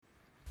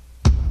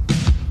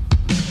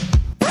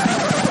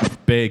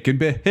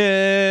BaconBit.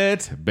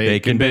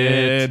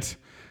 BaconBit.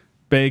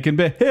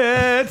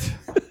 BaconBit.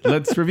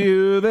 Let's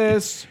review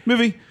this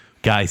movie.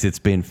 Guys, it's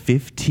been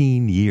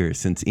 15 years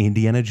since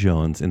Indiana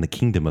Jones and the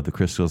Kingdom of the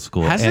Crystal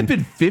Skull. Has it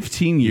been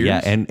 15 years?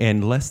 Yeah,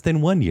 and less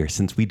than 1 year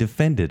since we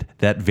defended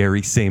that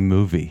very same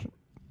movie.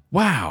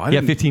 Wow.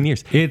 15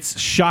 years. It's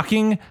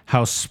shocking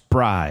how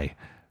spry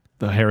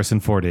the Harrison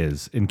Ford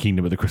is in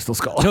Kingdom of the Crystal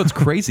Skull. No, it's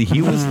crazy.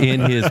 He was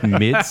in his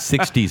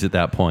mid-60s at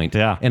that point.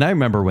 Yeah. And I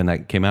remember when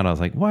that came out, I was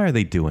like, why are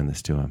they doing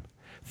this to him?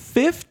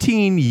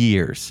 15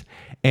 years.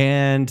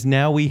 And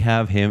now we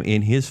have him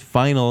in his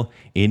final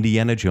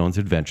Indiana Jones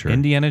adventure.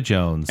 Indiana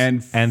Jones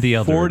and the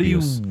elderly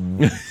abuse.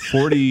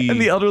 40 And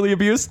the elderly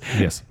abuse?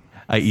 Yes.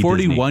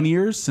 41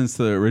 years since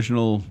the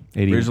original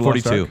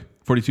 42.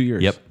 42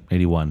 years. Yep.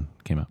 81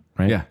 came out,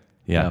 right? Yeah.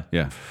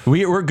 Yeah.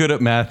 We're good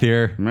at math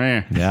here.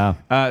 Meh.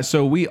 Yeah.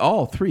 So we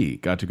all three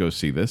got to go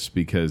see this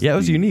because... Yeah, it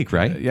was unique,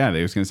 right? Yeah,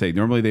 they was going to say,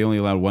 normally they only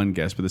allowed one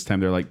guest, but this time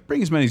they're like,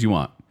 bring as many as you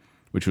want,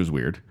 which was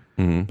weird,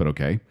 but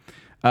okay.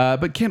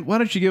 But Kent, why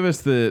don't you give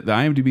us the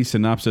IMDb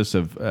synopsis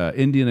of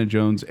Indiana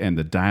Jones and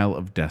the Dial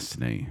of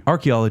Destiny?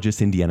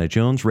 Archaeologist Indiana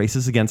Jones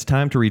races against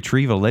time to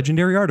retrieve a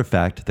legendary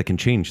artifact that can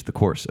change the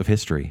course of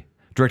history.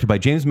 Directed by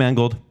James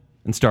Mangold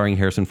and starring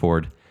Harrison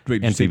Ford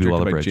and Phoebe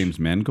Waller-Bridge. James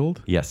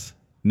Mangold? Yes.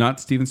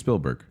 Not Steven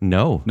Spielberg.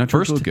 No. Not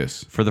George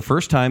Lucas. For the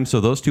first time, so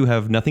those two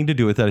have nothing to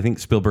do with it. I think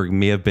Spielberg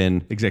may have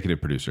been...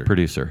 Executive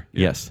producer.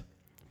 Yes.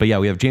 But yeah,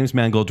 we have James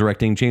Mangold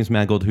directing. James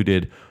Mangold, who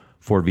did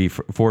Ford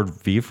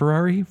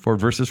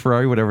versus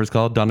Ferrari, whatever it's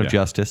called, Dawn of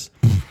Justice.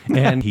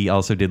 And he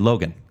also did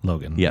Logan.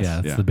 Yes. Yeah,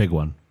 that's the big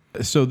one.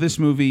 So this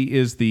movie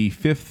is the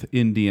fifth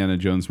Indiana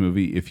Jones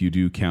movie, if you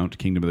do count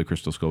Kingdom of the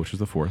Crystal Skull, which is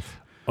the fourth.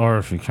 Or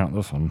if you count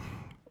this one.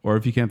 Or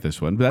if you count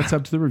this one. But that's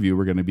up to the review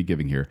we're going to be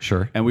giving here.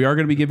 Sure. And we are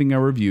going to be giving our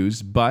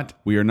reviews, but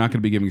we are not going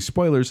to be giving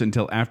spoilers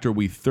until after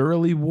we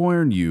thoroughly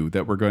warn you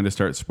that we're going to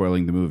start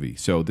spoiling the movie.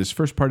 So this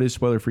first part is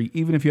spoiler-free,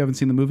 even if you haven't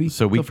seen the movie.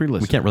 So feel free to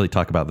listen. we can't really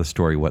talk about the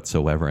story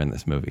whatsoever in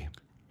this movie.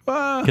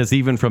 Because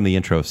even from the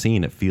intro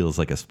scene, it feels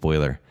like a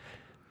spoiler.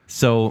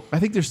 So I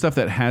think there's stuff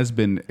that has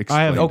been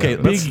explained. I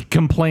have big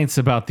complaints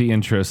about the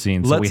intro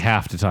scene, so we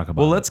have to talk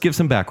about it. Well, let's give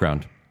some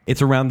background.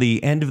 It's around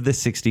the end of the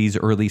 60s,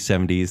 early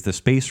 70s. The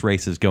space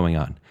race is going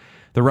on.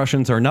 The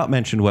Russians are not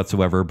mentioned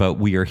whatsoever, but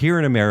we are here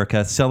in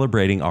America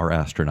celebrating our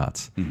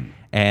astronauts.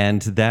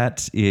 And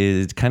that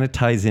kind of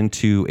ties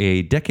into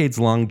a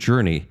decades-long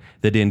journey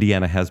that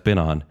Indiana has been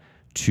on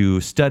to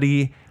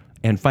study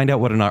and find out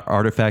what an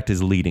artifact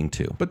is leading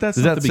to. But does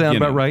that sound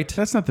about right?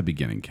 That's not the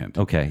beginning, Kent.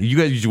 Okay. You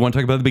want to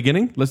talk about the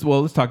beginning? Let's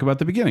talk about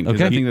the beginning.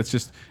 Okay. I think that's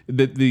just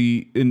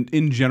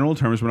in general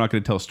terms, we're not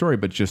going to tell a story,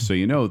 but just so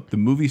you know, the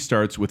movie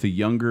starts with a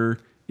younger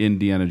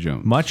Indiana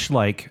Jones. Much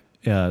like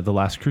The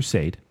Last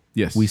Crusade.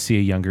 Yes. We see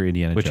a younger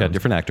Indiana Jones. Which had a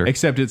different actor.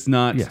 Except it's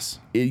not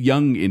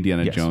young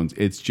Indiana Jones.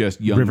 It's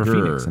just younger. River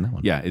Phoenix in that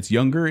one. Yeah, it's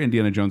younger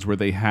Indiana Jones where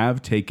they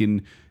have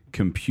taken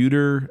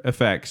computer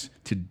effects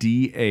to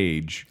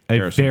de-age a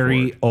Harrison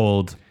very Ford.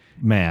 old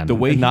man. The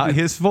way not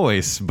his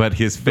voice, but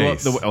his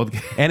face.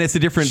 And it's a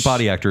different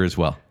body actor as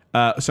well.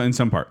 So in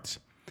some parts.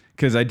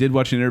 Because I did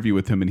watch an interview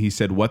with him, and he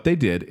said what they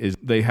did is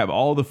they have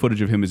all the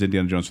footage of him as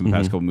Indiana Jones from the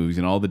past couple movies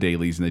and all the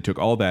dailies, and they took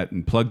all that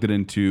and plugged it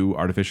into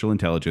artificial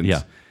intelligence.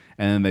 Yeah.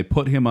 And then they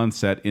put him on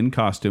set in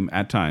costume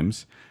at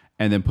times,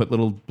 and then put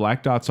little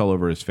black dots all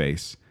over his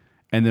face.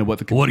 And then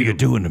what are you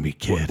doing to me,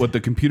 kid? What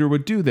the computer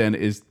would do then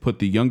is put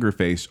the younger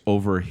face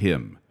over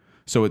him.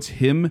 So it's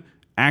him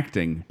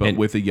acting, but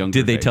with a younger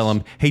face. Did they tell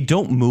him, hey,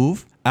 don't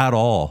move at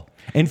all?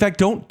 In fact,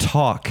 don't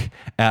talk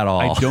at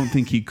all. I don't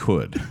think he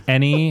could.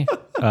 Any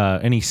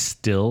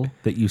still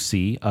that you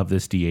see of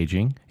this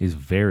de-aging is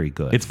very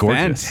good. It's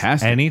gorgeous.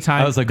 Fantastic.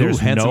 Anytime I was like, there's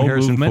handsome no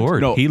Harrison movement,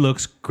 Ford. No. he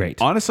looks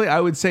great. Honestly, I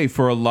would say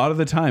for a lot of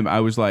the time, I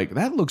was like,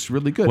 that looks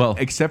really good. Well,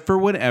 except for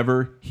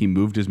whenever he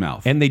moved his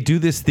mouth. And they do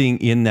this thing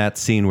in that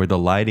scene where the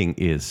lighting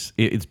it's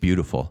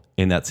beautiful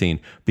in that scene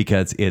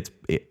because it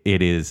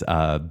is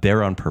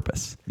there on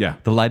purpose. Yeah.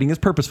 The lighting is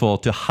purposeful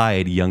to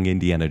hide young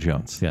Indiana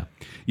Jones. Yeah.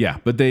 Yeah,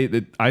 but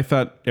I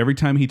thought every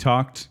time he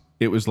talked,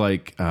 it was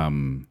like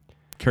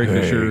Carrie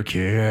Fisher.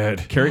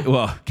 Kid. Carrie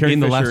In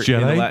The Last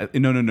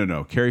Jedi?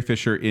 No. Carrie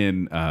Fisher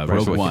in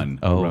Rogue One.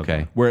 Oh,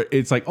 okay. Where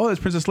it's like, oh, that's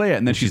Princess Leia.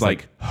 And then she's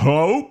like,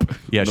 Hope.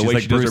 Yeah, the she's way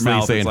like she does Bruce her Lee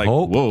mouth, saying, it's like,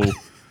 Hope. whoa.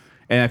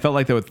 And I felt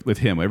like that with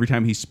him. Every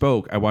time he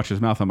spoke, I watched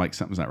his mouth. I'm like,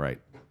 something's not right.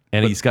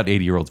 And he's got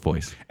 80-year-old's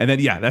voice. And then,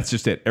 that's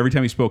just it. Every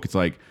time he spoke, it's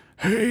like,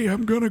 hey,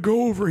 I'm going to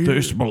go over here.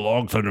 This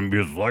belongs to the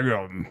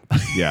museum.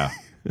 Yeah.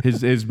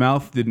 His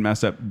mouth didn't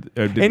mess up.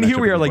 And here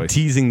we are like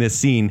teasing this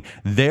scene.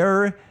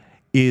 There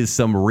is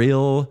some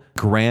real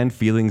grand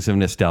feelings of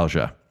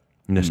nostalgia.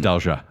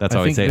 That's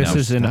how I say it now. This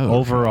is an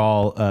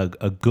overall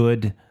a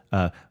good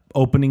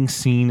opening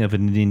scene of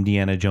an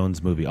Indiana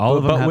Jones movie. All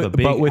of them have a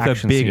big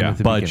action scene at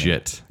the beginning.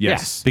 Budget.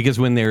 Yes. Because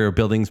when there are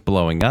buildings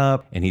blowing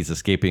up and he's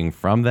escaping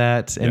from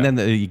that, and then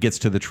he gets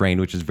to the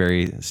train, which is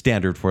very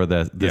standard for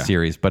the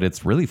series, but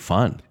it's really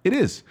fun. It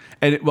is.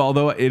 And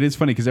although it is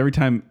funny because every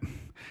time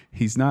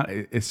he's not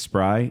as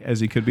spry as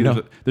he could be.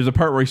 No. There's a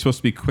part where he's supposed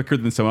to be quicker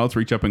than someone else,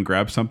 reach up and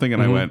grab something,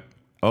 and I went,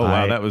 Oh,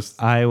 wow. That was...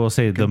 I will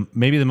say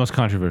maybe the most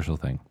controversial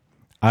thing.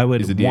 I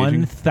would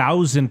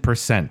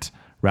 1,000%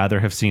 rather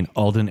have seen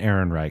Alden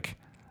Ehrenreich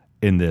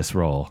in this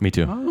role. Me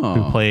too.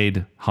 Who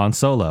played Han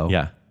Solo.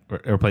 Yeah.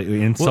 Or played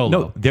in Solo.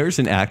 No, there's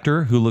an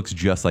actor who looks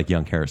just like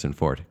young Harrison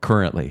Ford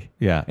currently.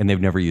 Yeah. And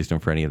they've never used him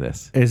for any of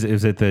this. Is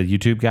it the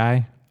YouTube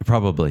guy?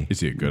 Probably.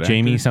 Is he a good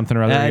Jamie actor? something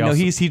or other? No,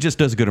 he just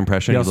does a good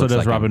impression. He also does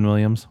like Robin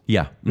Williams.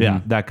 Yeah.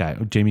 Yeah, that guy.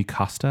 Jamie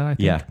Costa, I think.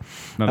 Yeah.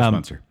 Not a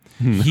sponsor.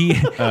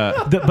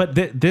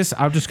 This,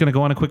 I'm just going to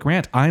go on a quick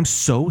rant. I'm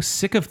so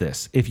sick of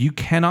this. If you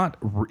cannot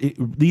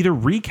either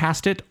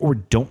recast it or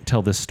don't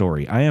tell this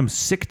story, I am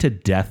sick to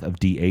death of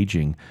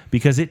de-aging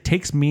because it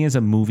takes me as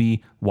a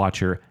movie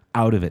watcher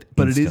out of it.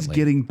 But instantly. it is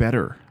getting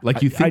better.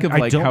 Like you think of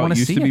like how it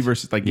used to be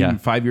versus like even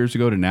 5 years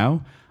ago to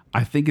now.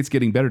 I think it's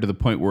getting better to the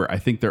point where I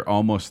think they're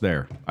almost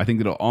there. I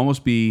think it'll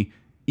almost be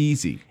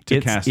easy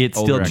to cast. It's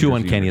still too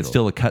uncanny. It's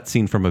still a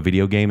cutscene from a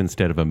video game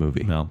instead of a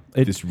movie. No,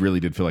 this really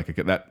did feel like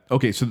that.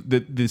 Okay, so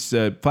this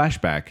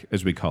flashback,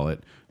 as we call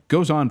it,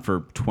 goes on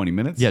for 20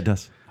 minutes. Yeah, it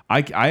does. I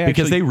actually,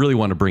 because they really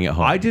want to bring it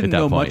home. I didn't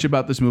know much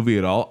about this movie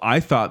at all.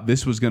 I thought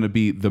this was going to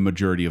be the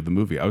majority of the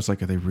movie. I was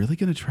like, are they really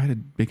going to try to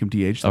make him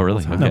de-age? Oh,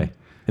 really? Okay. No.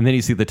 And then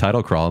you see the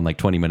title crawl in like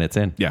 20 minutes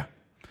in. Yeah.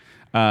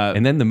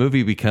 And then the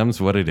movie becomes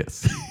what it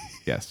is.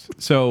 Yes.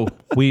 So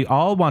we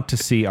all want to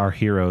see our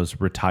heroes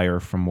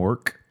retire from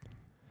work.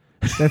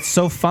 That's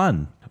so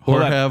fun.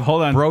 Hold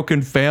on.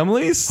 Broken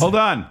families. Hold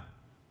on.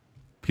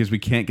 Because we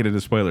can't get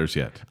into spoilers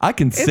yet. I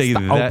can say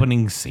the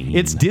opening scene.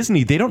 It's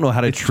Disney. They don't know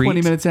how to treat.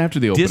 20 minutes after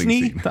the opening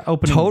Disney scene. The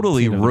opening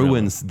totally scene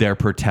ruins their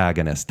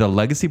protagonist. The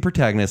legacy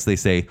protagonist, they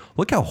say,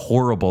 look how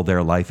horrible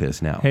their life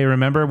is now. Hey,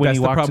 remember when That's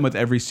you the walked... problem with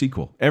every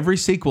sequel. Every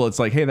sequel, it's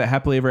like, hey, that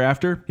happily ever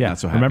after? Yeah. Not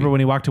so happy. Remember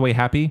when he walked away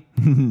happy?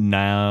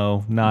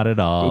 No, not at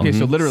all. Okay,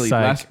 so literally,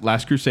 Psych.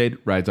 Last Crusade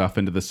rides off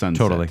into the sunset.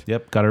 Totally.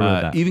 Yep, got to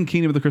remember that. Even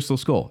Kingdom of the Crystal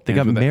Skull. They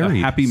got ends with married.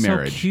 A happy So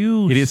marriage.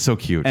 cute. It is so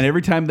cute. And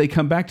every time they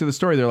come back to the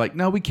story, they're like,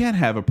 no, we can't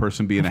have a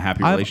person be in a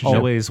happy relationship. I've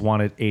always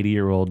wanted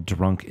 80-year-old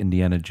drunk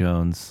Indiana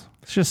Jones.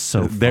 It's just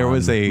so fun. There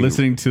was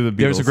listening to the Beatles.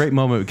 There was a great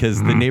moment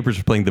because the neighbors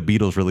were playing the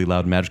Beatles' really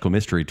loud Magical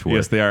Mystery Tour.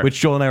 Yes, they are. Which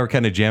Joel and I were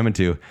kind of jamming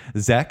to.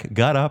 Zach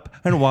got up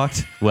and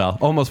walked, well,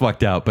 almost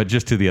walked out, but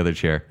just to the other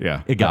chair.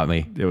 Yeah. It got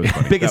me. It was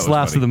funny. Biggest That was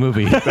laughs funny. of the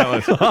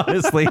movie,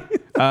 honestly.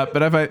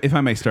 But if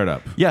I may start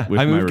up. Yeah, with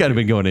I mean, my we've kind of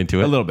review. been going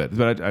into it. A little bit,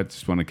 but I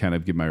just want to kind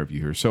of give my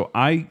review here. So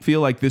I feel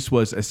like this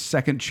was a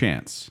second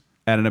chance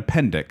at an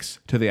appendix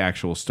to the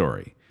actual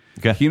story.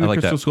 Okay, Kingdom I of like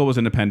Crystal that. Skull was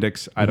an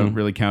appendix. I don't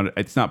really count it.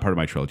 It's not part of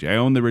my trilogy. I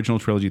own the original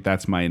trilogy.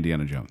 That's my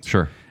Indiana Jones.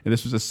 Sure. And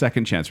this was a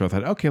second chance where I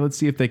thought, okay, let's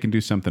see if they can do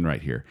something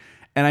right here.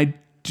 And I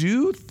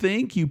do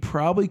think you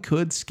probably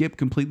could skip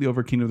completely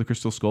over Kingdom of the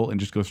Crystal Skull and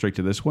just go straight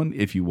to this one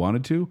if you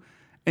wanted to.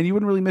 And you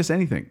wouldn't really miss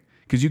anything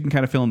because you can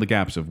kind of fill in the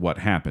gaps of what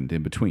happened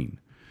in between.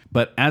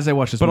 But as I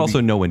watched this movie... But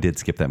also no one did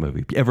skip that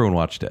movie. Everyone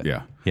watched it.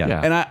 Yeah.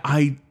 Yeah.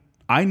 And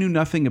I knew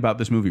nothing about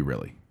this movie,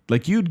 really.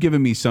 Like, you'd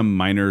given me some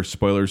minor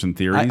spoilers and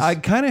theories. I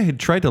kind of had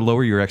tried to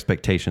lower your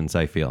expectations,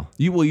 I feel.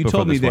 You before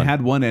told me this they one.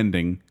 had one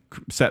ending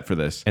set for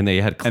this. And they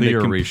had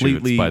clear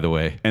reshoots, by the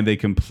way. And they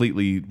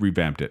completely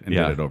revamped it and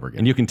did it over again.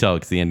 And you can tell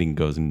because the ending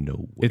goes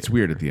nowhere. It's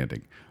weird at the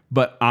ending.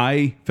 But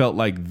I felt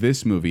like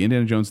this movie,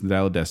 Indiana Jones and the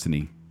Dial of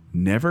Destiny,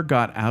 never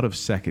got out of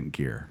second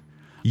gear.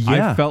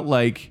 Yeah. I felt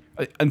like...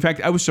 In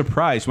fact, I was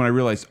surprised when I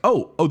realized,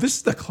 oh, this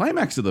is the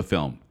climax of the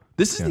film.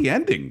 This is the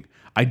ending.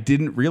 I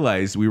didn't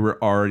realize we were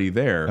already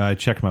there. I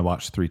checked my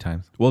watch 3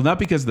 times. Well, not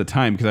because of the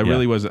time, because I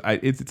really was.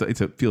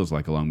 It feels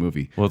like a long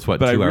movie. Well, it's what,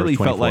 but 2 I really hours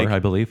 24, felt like I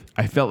believe.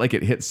 I felt like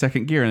it hit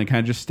second gear and it kind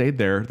of just stayed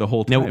there the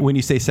whole time. Now, when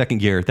you say second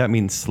gear, that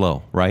means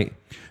slow, right?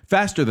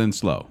 Faster than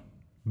slow.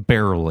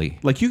 Barely.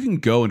 Like you can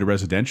go into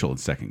residential in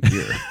second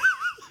gear.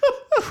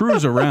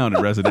 Cruise around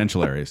in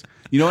residential areas.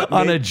 You know what?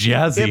 On a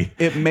jazzy.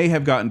 It may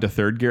have gotten to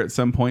third gear at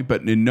some point,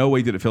 but in no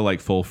way did it feel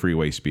like full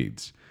freeway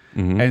speeds.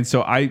 And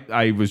so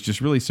I was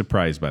just really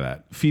surprised by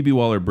that. Phoebe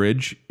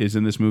Waller-Bridge is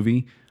in this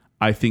movie.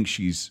 I think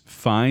she's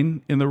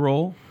fine in the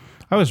role.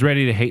 I was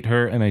ready to hate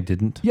her, and I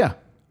didn't. Yeah.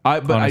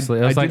 Honestly,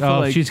 I was like, did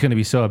feel she's going to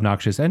be so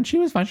obnoxious. And she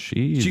was fine.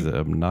 She's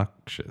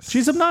obnoxious.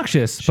 She's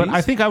obnoxious, but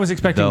I think I was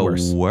expecting the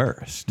worse.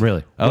 worst.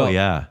 Really? Oh, Well,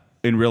 yeah.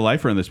 In real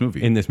life or in this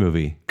movie? In this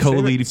movie.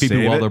 Co-lead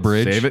Phoebe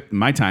Waller-Bridge. Save it.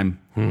 My time.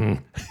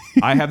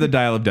 I have the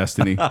Dial of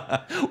Destiny.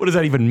 What does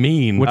that even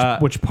mean?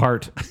 Which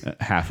part?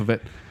 Half of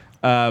it.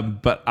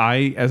 But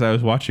as I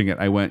was watching it,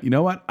 I went, you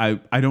know what?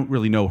 I don't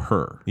really know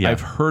her. Yeah. I've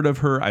heard of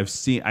her.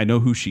 I know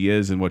who she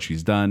is and what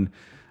she's done.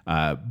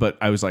 But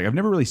I was like, I've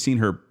never really seen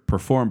her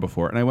perform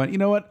before. And I went, you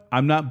know what?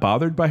 I'm not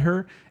bothered by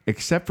her,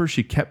 except for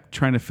she kept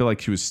trying to feel like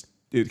she was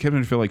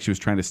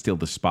trying to steal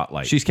the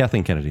spotlight. She's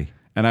Kathleen Kennedy.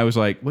 And I was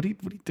like, what are you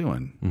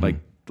doing? Like,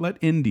 let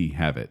Indy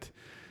have it.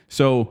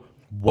 So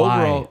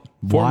Why? overall,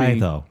 Why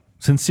though?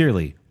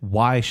 Sincerely,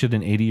 why should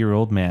an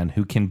 80-year-old man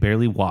who can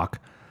barely walk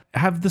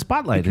have the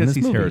spotlight in Because this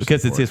he's movie. Harrison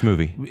Because it's his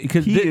movie.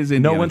 Because He is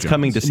Indiana No one's Jones.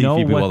 coming to see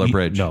Phoebe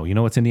Waller-Bridge. No, you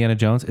know what's Indiana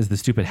Jones is the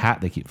stupid hat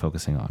they keep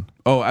focusing on.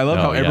 Oh, I love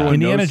how yeah. everyone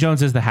Indiana knows.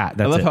 Jones is the hat.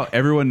 That's I love it. how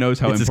everyone knows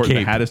how It's his important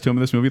the cape. hat is to him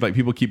in this movie. Like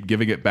people keep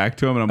giving it back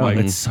to him, and I'm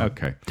like, it's so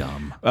okay,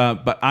 dumb.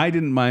 But I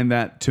didn't mind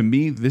that. To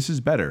me, this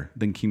is better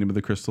than Kingdom of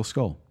the Crystal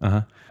Skull.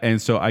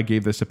 And so I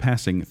gave this a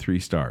passing 3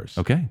 stars.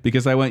 Okay.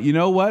 Because I went, you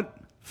know what?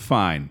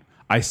 Fine.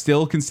 I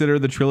still consider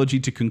the trilogy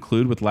to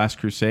conclude with Last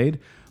Crusade.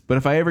 But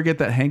if I ever get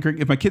that hankering,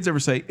 if my kids ever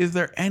say, is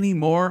there any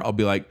more? I'll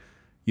be like,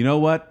 you know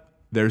what?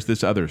 There's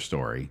this other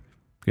story.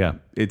 Yeah.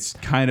 It's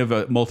kind of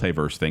a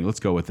multiverse thing.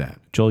 Let's go with that.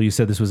 Joel, you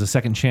said this was a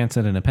second chance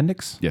at an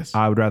appendix? Yes.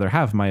 I would rather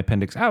have my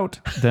appendix out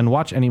than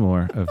watch any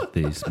more of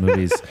these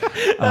movies.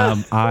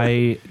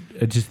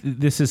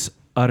 This is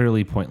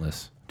utterly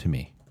pointless to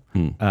me.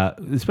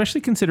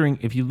 Especially considering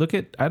if you look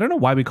at, I don't know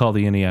why we call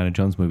the Indiana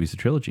Jones movies a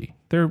trilogy.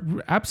 They're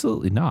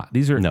absolutely not.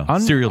 These are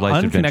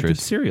serialized unconnected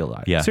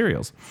adventures.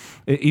 serials.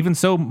 Even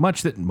so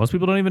much that most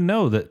people don't even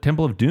know that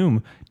Temple of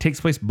Doom takes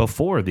place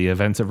before the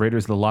events of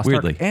Raiders of the Lost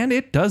Ark, and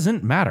it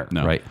doesn't matter.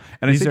 No. Right.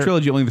 And I say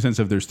trilogy only in the sense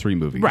of there's 3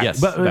 movies. Right. Yes.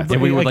 But and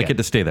we would like again, it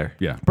to stay there.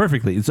 Yeah.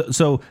 Perfectly.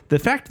 So the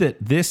fact that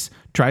this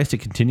tries to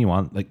continue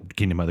on, like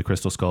Kingdom of the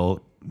Crystal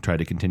Skull tried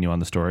to continue on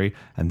the story,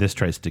 and this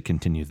tries to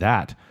continue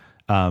that,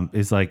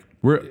 is like...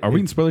 Are we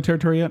in spoiler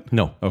territory yet?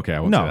 No. Okay, I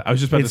won't say that. I was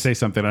just about to say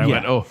something, and I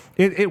went, oh.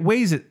 It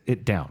weighs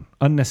it down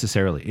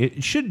unnecessarily.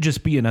 It should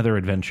just be another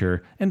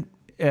adventure, and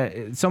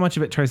so much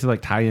of it tries to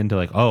like tie into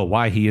like, oh,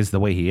 why he is the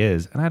way he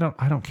is, and I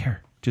don't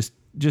care.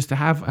 Just to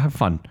have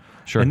fun.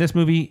 Sure. And this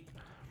movie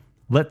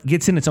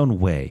gets in its own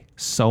way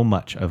so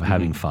much of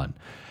having fun.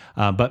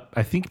 But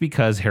I think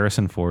because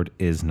Harrison Ford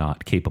is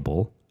not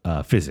capable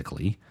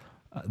physically,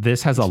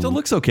 this has Still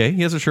looks okay.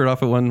 He has a shirt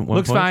off at one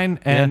looks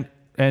point. fine,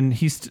 and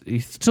he's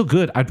still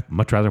good. I'd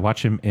much rather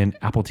watch him in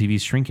Apple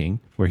TV's Shrinking,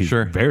 where he's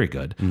very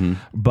good.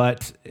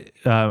 But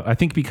I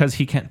think because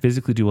he can't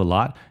physically do a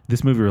lot,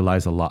 this movie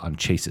relies a lot on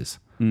chases,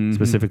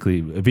 specifically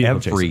vehicle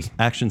Every chases.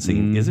 action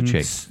scene is a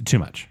chase. Too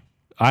much.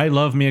 I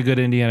love me a good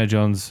Indiana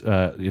Jones,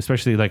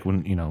 especially like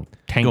when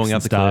tanks Going and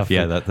up the stuff.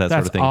 cliff, that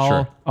sort of thing.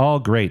 All, all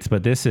great,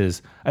 but this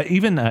is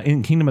even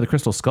in Kingdom of the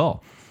Crystal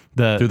Skull,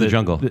 Through the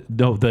jungle.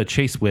 The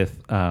chase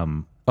with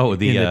in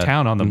the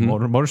town on the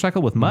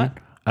motorcycle with Mutt,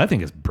 I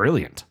think is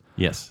brilliant.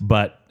 Yes.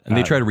 But And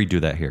they try to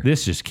redo that here.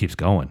 this just keeps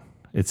going.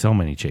 It's so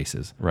many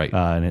chases, Right.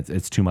 And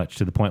it's too much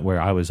to the point where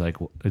I was like,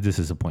 well, this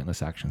is a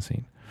pointless action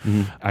scene.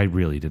 I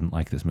really didn't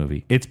like this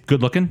movie. It's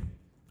good looking,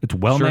 it's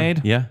well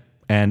made, Yeah.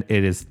 and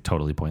it is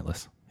totally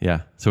pointless.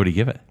 Yeah. So what do you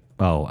give it?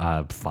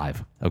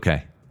 5.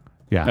 Okay.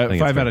 Yeah,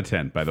 5 out of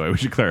 10, by the way. We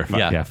should clarify.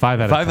 Yeah, 5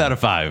 out of 5 10. out of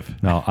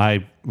 5. No,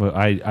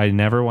 I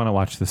never want to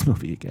watch this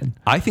movie again.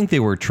 I think they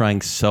were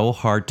trying so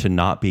hard to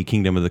not be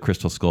Kingdom of the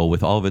Crystal Skull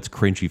with all of its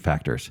cringy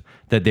factors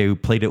that they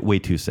played it way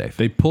too safe.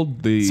 They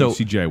pulled the So,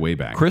 CGI way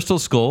back. Crystal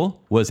Skull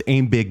was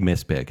aim big,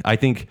 miss big. I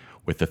think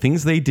with the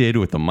things they did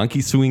with the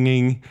monkey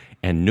swinging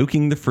and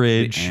nuking the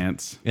fridge, The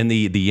ants. and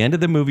the end of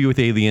the movie with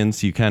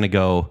aliens, you kind of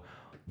go,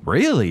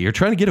 really? You're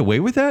trying to get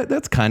away with that?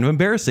 That's kind of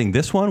embarrassing.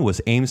 This one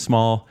was aim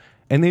small,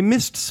 and they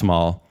missed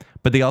small,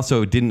 but they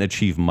also didn't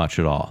achieve much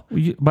at all.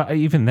 But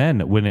even then,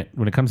 when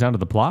it comes down to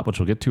the plot, which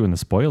we'll get to in the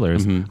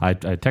spoilers, I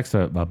text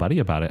a buddy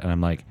about it, and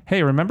I'm like,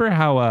 hey, remember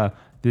how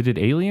they did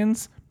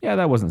Aliens? Yeah,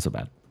 that wasn't so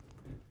bad.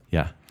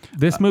 Yeah.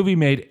 This movie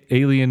made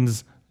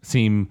Aliens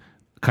seem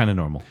kind of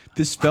normal.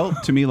 This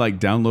felt to me like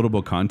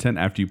downloadable content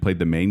after you played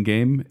the main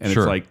game, and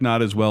Sure. it's like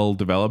not as well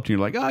developed. And you're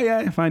like, oh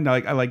yeah, fine.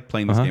 I like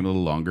playing this game a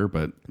little longer,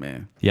 but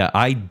man, Yeah,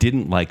 I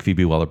didn't like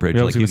Phoebe Waller-Bridge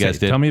Yeah, I like was you gonna guys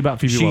say, did. tell me about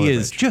Phoebe She Waller-Bridge.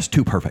 is just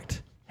too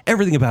perfect.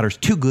 Everything about her is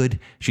too good.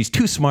 She's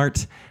too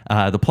smart.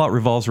 The plot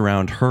revolves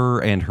around her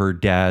and her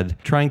dad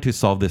trying to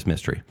solve this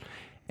mystery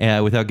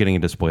without getting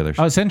into spoilers.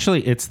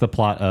 Essentially, it's the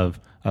plot of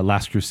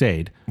Last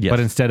Crusade, Yes. but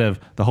instead of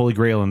the Holy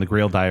Grail and the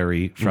Grail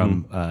Diary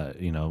from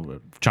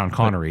John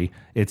Connery,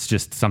 it's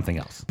just something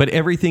else. But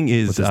everything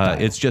is style?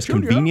 it's just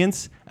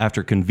convenience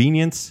after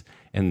convenience,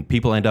 and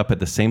people end up at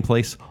the same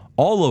place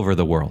all over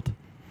the world.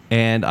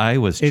 And I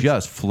was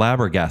just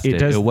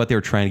flabbergasted at what they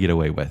were trying to get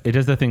away with. It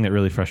does the thing that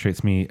really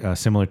frustrates me,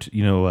 similar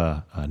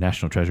to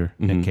National Treasure,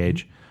 Nick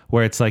Cage,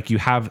 where it's like you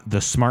have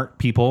the smart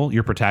people,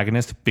 your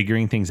protagonist,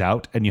 figuring things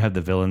out, and you have the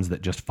villains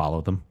that just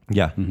follow them.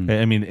 Yeah.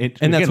 I mean,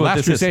 And that's what Last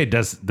this Crusade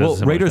is. does. Well, a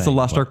similar Raiders of the thing,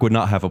 Lost but- Ark would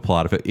not have a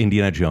plot if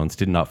Indiana Jones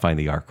did not find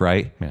the Ark,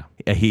 right? Yeah.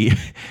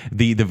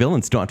 The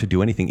villains don't have to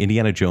do anything.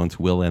 Indiana Jones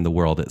will end the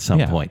world at some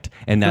point.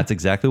 And that's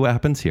exactly what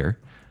happens here.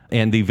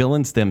 And the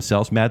villains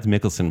themselves, Mads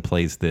Mikkelsen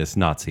plays this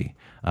Nazi.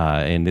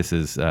 And this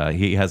is,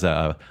 he has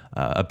a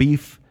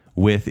beef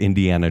with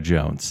Indiana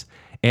Jones.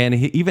 And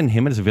even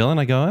him as a villain,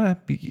 I go,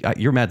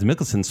 you're Mads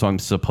Mikkelsen, so I'm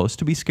supposed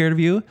to be scared of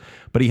you.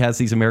 But he has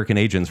these American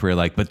agents where you're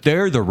like, but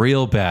they're the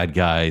real bad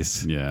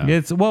guys. yeah.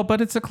 But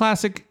it's a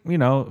classic,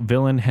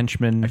 villain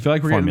henchman. I feel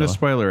like we're getting into the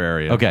spoiler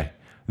area. Okay.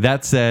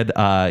 That said,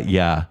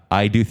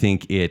 I do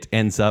think it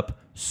ends up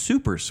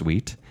super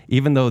sweet.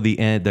 Even though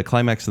the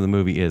climax of the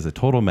movie is a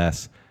total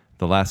mess,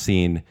 the last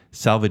scene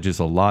salvages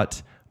a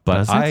lot.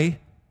 But Does it?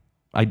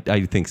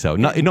 I think so.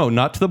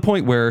 Not to the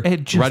point where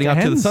It just riding off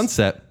to the ends.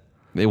 sunset.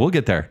 We'll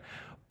get there.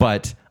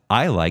 But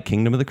I like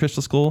Kingdom of the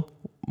Crystal Skull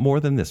more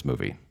than this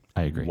movie.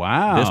 I agree.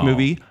 Wow. This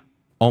movie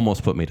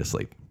almost put me to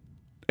sleep.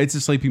 It's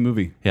a sleepy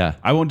movie. Yeah.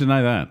 I won't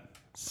deny that.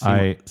 C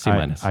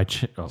minus.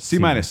 C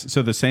minus.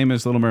 So the same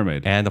as Little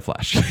Mermaid. And The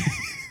Flash.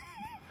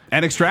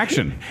 And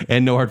Extraction.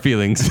 And No Hard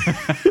Feelings.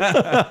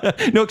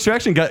 No,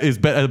 Extraction is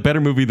a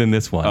better movie than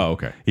this one. Oh,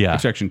 okay. Yeah.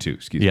 Extraction 2,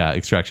 excuse me. Yeah,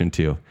 Extraction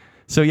 2.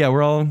 So yeah,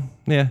 we're all,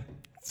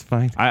 it's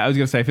fine. I was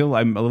going to say, I feel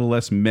I'm a little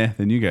less meh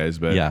than you guys,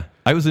 but Yeah.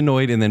 I was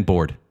annoyed and then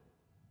bored.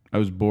 I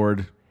was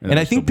bored. And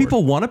I think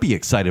people want to be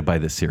excited by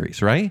this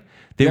series, right?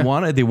 They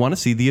want to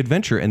see the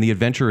adventure, and the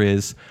adventure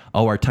is,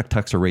 our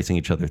tuk-tuks are racing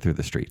each other through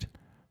the street.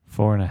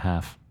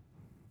 4.5.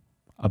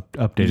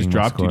 Updating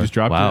You just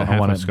dropped Wow. it. I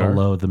want it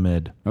below the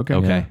mid. Okay.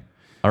 Okay.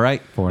 All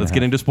right. 4.5. Let's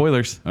get into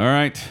spoilers. All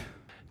right.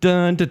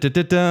 Dun, dun, dun,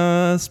 dun,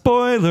 dun,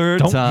 spoiler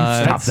Don't you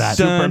time. stop that.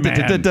 Dun, dun,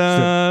 dun, dun,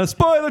 dun,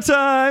 spoiler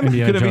time.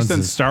 Indiana Could have Jones been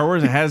is- Star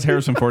Wars. It has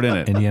Harrison Ford in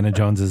it. Indiana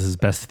Jones is his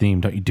best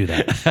theme. Don't you do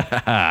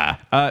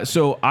that.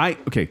 So I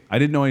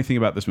didn't know anything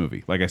about this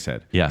movie, like I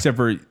said. Yeah. Except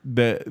for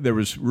there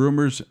was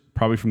rumors,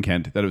 probably from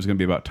Kent, that it was going to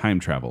be about time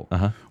travel.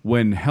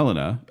 When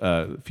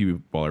Helena, Phoebe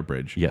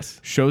Waller-Bridge, Yes.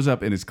 shows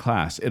up in his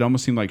class, it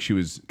almost seemed like she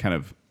was kind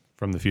of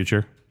From the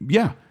future.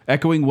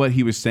 echoing what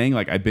he was saying.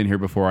 Like, I've been here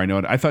before. I know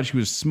it. I thought she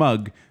was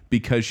smug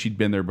because she'd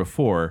been there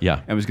before.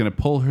 Yeah. And was going to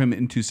pull him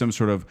into some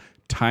sort of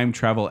time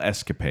travel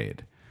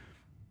escapade.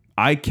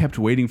 I kept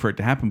waiting for it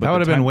to happen, but That would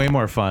have been way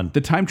more fun.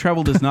 The time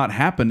travel does not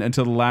happen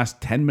until the last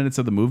 10 minutes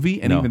of the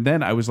movie. And No. even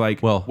then, I was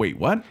like, Well, wait,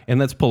 what? And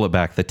let's pull it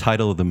back. The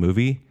title of the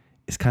movie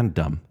is kind of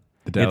dumb.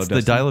 The Dial of the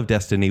Destiny? Dial of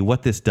Destiny.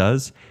 What this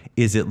does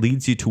is it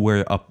leads you to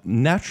where a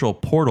natural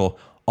portal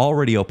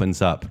already opens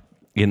up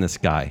in the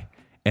sky.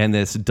 And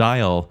this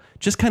dial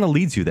just kind of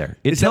leads you there.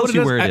 It Is that tells what you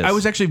does? where it is. I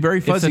was actually very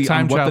fuzzy time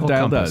on what the travel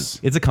dial compass. does.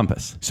 It's a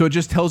compass. So it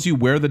just tells you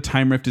where the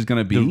time rift is going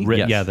to be.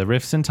 Yes. Yeah, the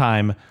rifts in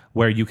time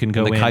where you can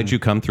go The in.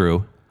 kaiju come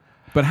through.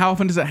 But how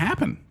often does it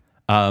happen?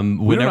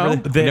 Whenever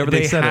know.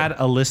 They said had it.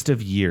 a list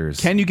of years.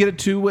 Can you get it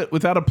to it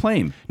without a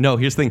plane? No,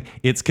 here's the thing.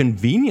 It's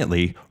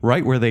conveniently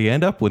right where they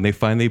end up when they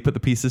finally put the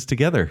pieces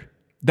together.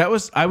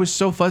 I was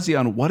so fuzzy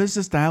on what does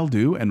this dial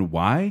do and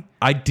why?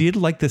 I did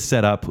like the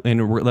setup,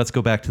 and let's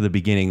go back to the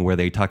beginning where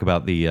they talk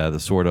about the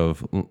sword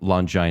of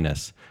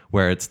Longinus,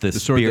 where it's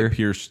this sword spear that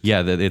pierced-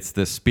 Yeah, it's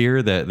the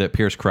spear that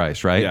pierced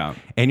Christ, right? Yeah.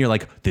 And you're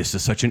like, this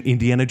is such an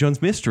Indiana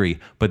Jones mystery,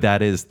 but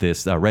that is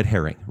this red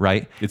herring,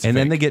 right? It's and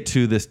then fake. they get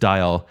to this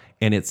dial,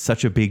 and it's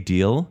such a big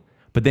deal.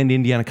 But then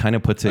Indiana kind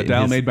of puts it A in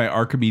dial his, maimed by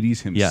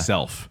Archimedes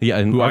himself. Yeah,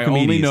 and who I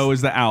only Archimedes- know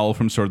is the owl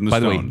from Sword in the By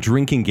the Stone. way,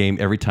 drinking game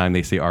every time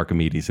they say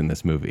Archimedes in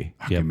this movie.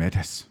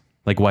 Archimedes.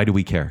 Like, why do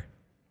we care?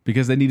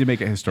 Because they need to make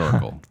it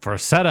historical. For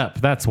setup,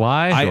 that's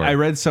why. I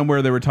read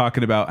somewhere they were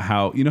talking about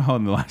how, you know how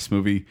in the last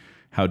movie,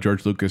 how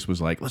George Lucas was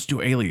like, let's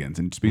do aliens.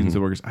 And speaking to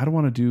the workers, I don't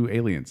want to do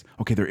aliens.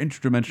 Okay, they're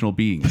interdimensional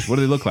beings. What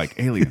do they look like?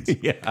 Aliens.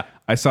 Yeah.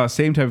 I saw the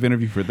same type of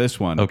interview for this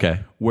one. Okay.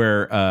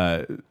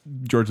 Where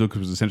George Lucas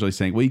was essentially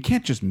saying, well, you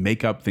can't just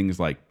make up things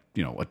like,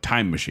 a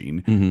time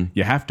machine.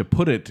 You have to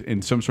put it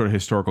in some sort of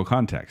historical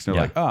context. They're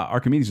Yeah. like,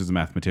 Archimedes was a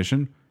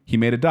mathematician. He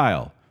made a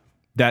dial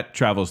that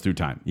travels through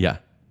time. Yeah.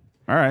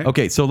 All right.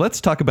 Okay, so let's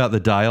talk about the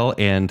dial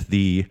and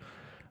the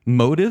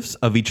motives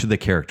of each of the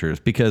characters,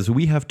 because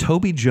we have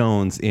Toby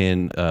Jones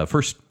in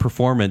first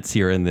performance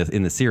here in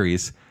the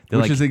series. They're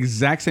Which is the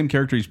exact same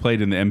character he's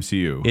played in the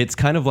MCU. It's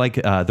kind of like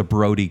the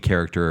Brody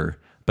character,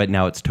 but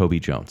now it's Toby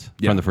Jones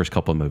from the first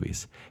couple of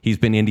movies. He's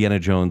been Indiana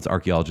Jones'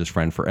 archaeologist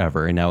friend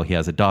forever, and now he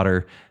has a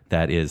daughter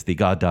that is the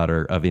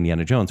goddaughter of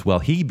Indiana Jones. Well,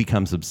 he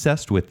becomes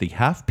obsessed with the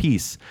half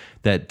piece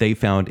that they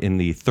found in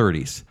the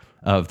 30s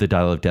of the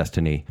Dial of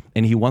Destiny,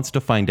 and he wants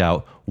to find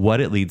out what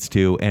it leads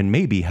to and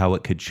maybe how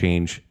it could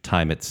change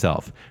time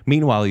itself.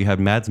 Meanwhile, you have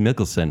Mads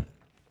Mikkelsen,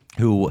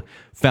 who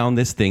found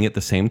this thing at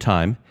the same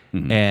time,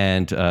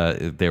 and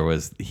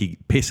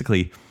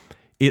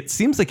it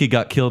seems like he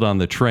got killed on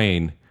the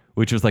train,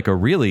 which was like a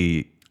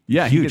really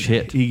huge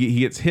hit. He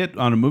gets hit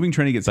on a moving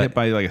train. He gets hit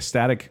by like a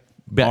static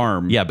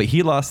arm. Yeah, but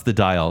he lost the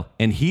dial,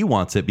 and he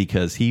wants it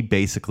because he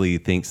basically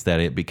thinks that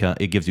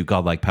it gives you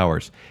godlike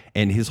powers.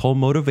 And his whole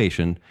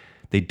motivation,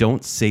 they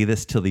don't say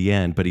this till the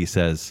end, but he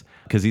says,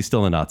 because he's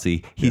still a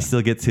Nazi, he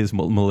still gets his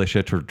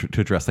militia to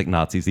dress like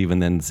Nazis, even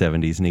then in the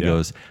 70s. And he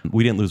goes,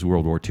 we didn't lose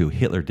World War II,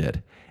 Hitler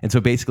did. And so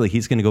basically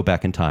he's going to go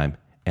back in time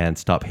and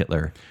stop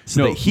Hitler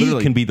so that he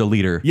can be the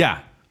leader. Yeah.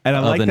 And I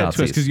like the that Nazis.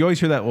 twist because you always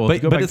hear that. Well, if you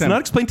go But back it's then- not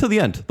explained till the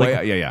end.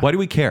 Like, yeah. Why do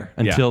we care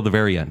until the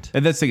very end?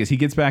 And that's the thing is he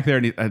gets back there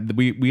and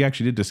we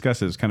actually did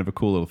discuss it as kind of a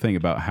cool little thing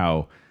about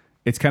how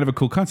it's kind of a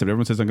cool concept.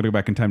 Everyone says I'm going to go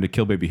back in time to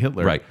kill baby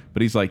Hitler. Right.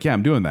 But he's like, yeah,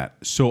 I'm doing that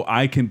so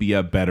I can be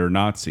a better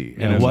Nazi.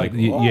 And I was like,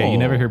 you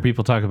never hear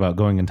people talk about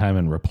going in time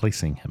and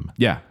replacing him.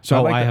 Yeah.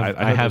 So I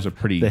have thought a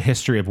pretty the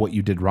history of what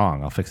you did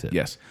wrong. I'll fix it.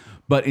 Yes.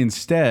 But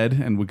instead,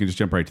 and we can just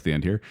jump right to the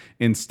end here,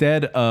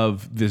 instead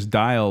of this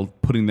dial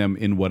putting them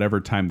in whatever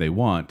time they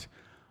want,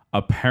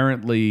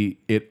 apparently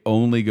it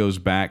only goes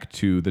back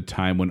to the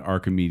time when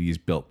Archimedes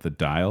built the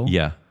dial.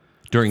 Yeah.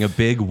 During a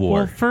big war.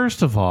 Well,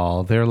 first of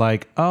all, they're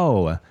like,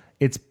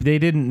 they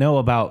didn't know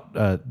about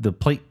the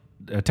plate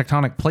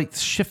tectonic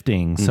plates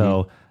shifting.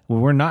 So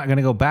we're not going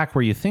to go back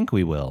where you think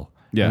we will.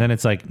 Yeah. And then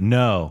it's like,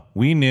 no,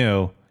 we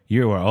knew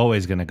you were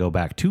always going to go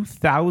back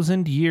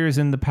 2,000 years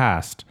in the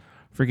past.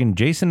 Freaking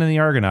Jason and the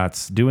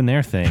Argonauts doing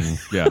their thing.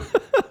 Yeah.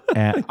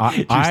 And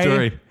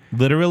I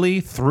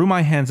literally threw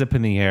my hands up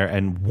in the air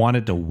and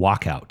wanted to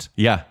walk out.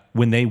 Yeah.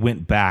 When they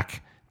went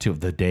back to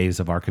the days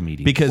of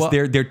Archimedes. Because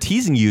they're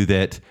teasing you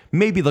that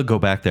maybe they'll go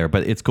back there,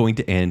 but it's going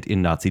to end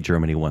in Nazi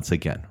Germany once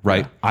again,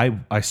 right? Yeah.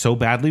 I so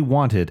badly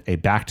wanted a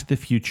Back to the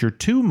Future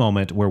 2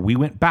 moment where we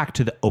went back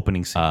to the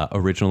opening scene.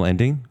 Original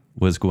ending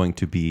was going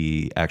to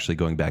be actually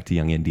going back to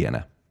young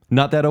Indiana.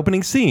 Not that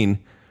opening scene,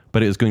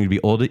 but it was going to be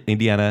old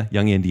Indiana,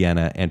 young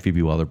Indiana, and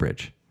Phoebe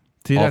Waller-Bridge.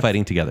 All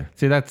fighting together.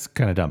 See, that's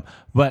kind of dumb.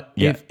 But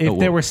if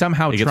they were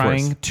somehow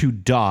trying to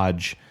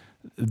dodge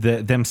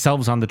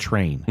themselves on the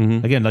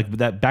train, again, like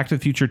that Back to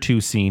the Future 2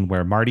 scene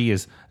where Marty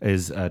is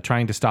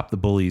trying to stop the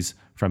bullies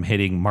from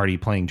hitting Marty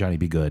playing Johnny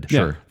Be Good.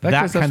 Sure.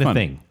 That kind of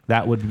thing.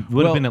 That would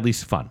have been at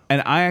least fun.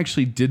 And I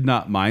actually did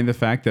not mind the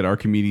fact that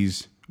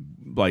Archimedes,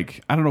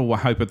 like, I don't know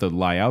how he put the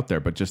lie out there,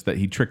 but just that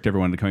he tricked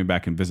everyone into coming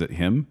back and visit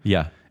him.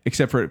 Yeah.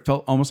 Except for it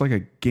felt almost like a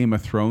Game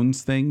of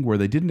Thrones thing where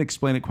they didn't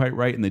explain it quite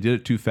right and they did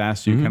it too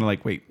fast. So you're kind of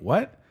like, wait,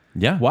 what?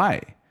 Yeah.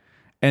 Why?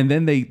 And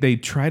then they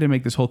try to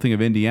make this whole thing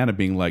of Indiana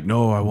being like,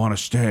 no, I want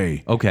to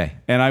stay. Okay.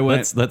 And I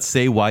went, let's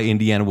say why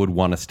Indiana would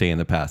want to stay in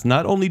the past.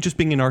 Not only just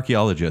being an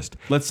archaeologist.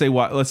 Let's say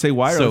why, or let's say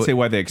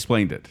why they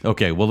explained it.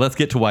 Okay, well, let's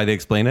get to why they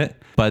explain it.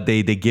 But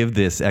they give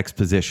this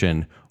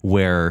exposition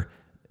where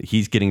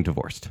he's getting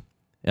divorced.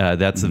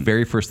 That's the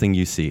very first thing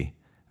you see.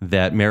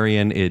 That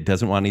Marion, it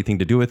doesn't want anything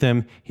to do with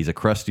him. He's a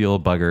crusty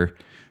old bugger.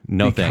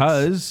 No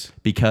thanks.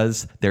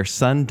 Because their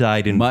son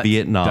died in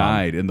Vietnam.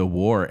 Died in the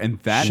war. And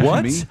that what?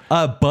 To me,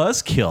 a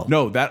buzzkill.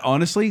 No, that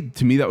honestly,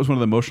 to me, that was one of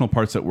the emotional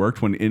parts that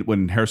worked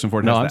when Harrison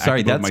Ford. No, I'm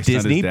sorry. That's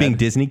Disney being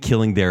Disney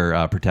killing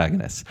their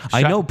protagonists.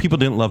 I know people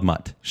didn't love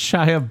Mutt.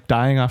 Shy of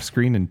dying off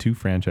screen in 2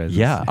 franchises.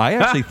 Yeah, I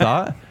actually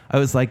thought, I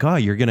was like, oh,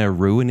 you're going to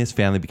ruin his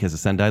family because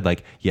his son died.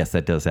 Like, yes,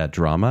 that does add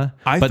drama.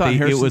 I thought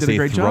Harrison it was did a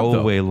great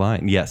throwaway job, though.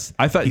 line. Yes.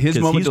 I thought his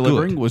moment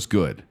delivering was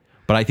good.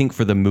 But I think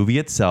for the movie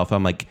itself,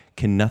 I'm like,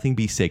 can nothing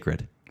be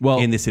sacred?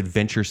 In this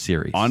adventure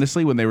series.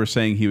 Honestly, when they were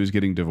saying he was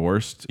getting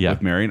divorced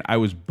with Marion, I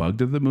was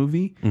bugged of the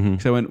movie.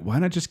 So I went, why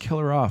not just kill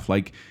her off?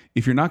 Like,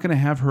 if you're not going to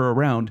have her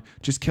around,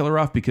 just kill her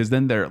off because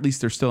then at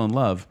least they're still in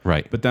love.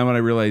 Right. But then when I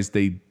realized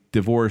they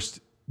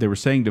were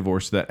saying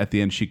divorce so that at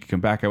the end she could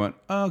come back, I went,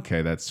 oh,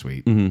 okay, that's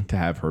sweet to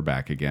have her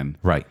back again.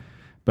 Right.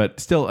 But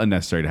still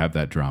unnecessary to have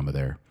that drama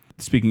there.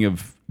 Speaking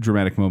of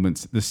dramatic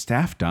moments, the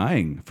staff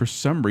dying, for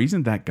some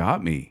reason that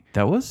got me.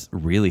 That was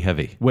really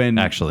heavy. When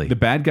actually the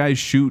bad guys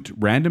shoot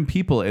random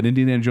people at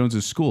Indiana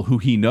Jones's school who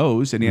he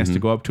knows, and he has to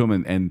go up to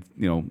them and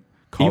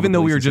call even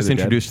though we were just dead.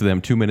 introduced to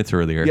them 2 minutes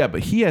earlier. Yeah, but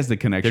he has the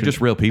connection. They're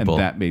just real people.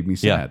 And that made me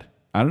sad.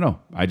 I don't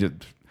know.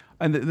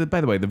 And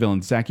by the way, the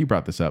villains, Zach, you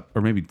brought this up,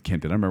 or maybe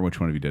Kent did. I don't remember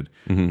which one of you did.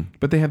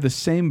 But they have the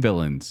same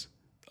villains,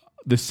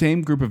 the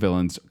same group of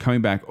villains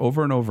coming back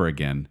over and over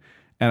again.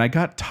 And I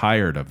got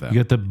tired of them. You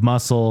got the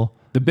muscle.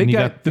 The big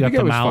guy was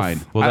mouth.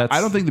 fine. Well,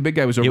 I don't think the big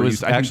guy was overused. It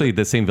was actually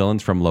the same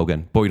villains from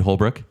Logan. Boyd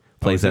Holbrook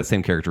plays that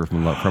same character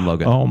from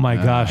Logan. Oh my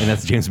gosh. And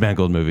that's a James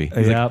Mangold movie.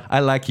 He's like,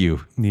 I like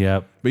you.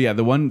 Yep. But yeah,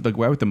 the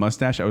guy with the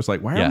mustache, I was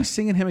like, why are we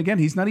singing him again?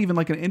 He's not even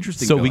like an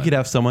interesting So villain. we could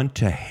have someone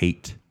to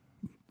hate.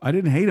 I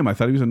didn't hate him. I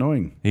thought he was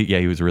annoying.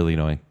 He was really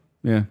annoying.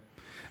 Yeah.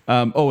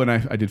 And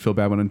I did feel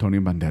bad when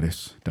Antonio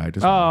Banderas died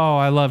as well. Oh,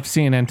 I loved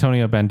seeing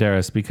Antonio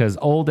Banderas because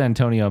old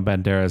Antonio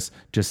Banderas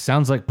just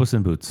sounds like Puss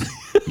in Boots.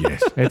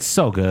 Yes. It's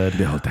so good.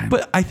 The whole time.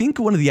 But I think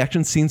one of the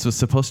action scenes was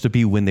supposed to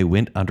be when they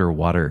went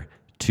underwater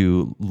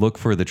to look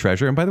for the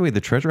treasure. And by the way,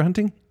 the treasure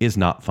hunting is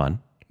not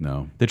fun.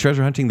 No. The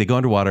treasure hunting, they go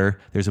underwater.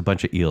 There's a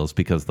bunch of eels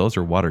because those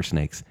are water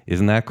snakes.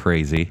 Isn't that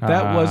crazy?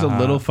 That was a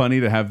little funny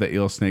to have the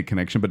eel snake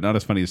connection, but not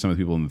as funny as some of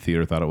the people in the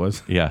theater thought it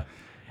was. Yeah.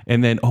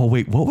 And then,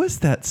 what was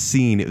that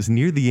scene? It was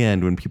near the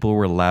end when people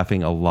were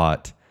laughing a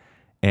lot.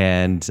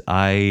 And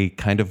I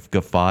kind of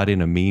guffawed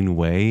in a mean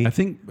way. I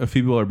think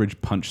Phoebe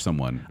Waller-Bridge punched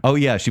someone. Oh,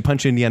 yeah. She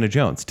punched Indiana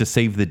Jones to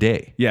save the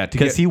day. Yeah.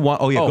 Because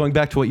going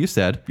back to what you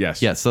said. Yes.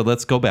 Yeah, so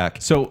let's go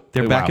back. So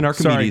they're back in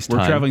Archimedes' time.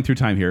 We're traveling through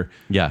time here.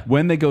 Yeah.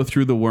 When they go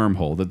through the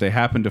wormhole that they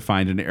happen to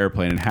find an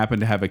airplane and happen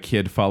to have a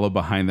kid follow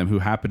behind them who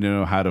happened to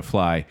know how to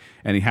fly.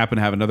 And he happened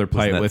to have another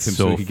pilot with him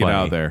so he could get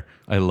out of there.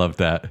 I love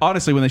that.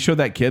 Honestly, when they showed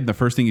that kid, the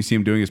first thing you see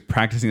him doing is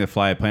practicing to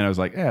fly a plane. I was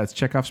like, yeah, it's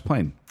Chekhov's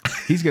plane.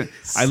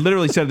 I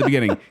literally said at the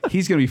beginning,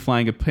 he's going to be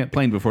flying a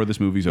plane before this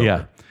movie's over.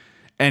 Yeah.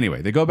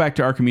 Anyway, they go back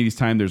to Archimedes'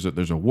 time. There's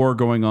a war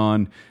going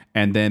on,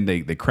 and then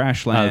they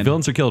crash land.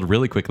 Villains are killed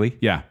really quickly.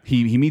 Yeah.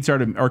 He meets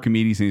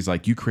Archimedes, and he's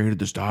like, you created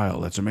the style.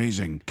 That's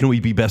amazing. Can we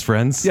be best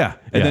friends? Yeah.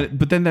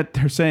 But then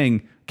they're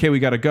saying, okay, we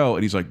got to go.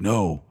 And he's like,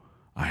 no,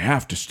 I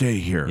have to stay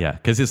here. Yeah,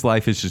 because his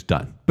life is just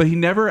done. But he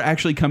never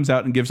actually comes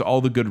out and gives all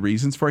the good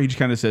reasons for it. He just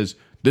kind of says,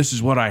 this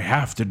is what I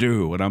have to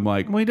do. And I'm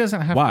like, well, he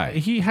doesn't have why?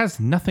 He has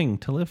nothing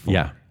to live for.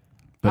 Yeah.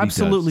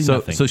 Absolutely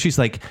nothing. So she's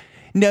like,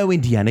 No,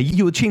 Indiana,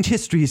 you will change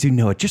history as you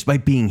know it just by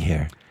being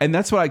here. And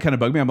that's what kind of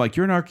bugged me. I'm like,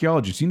 you're an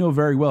archaeologist. You know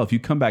very well if you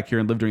come back here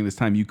and live during this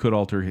time, you could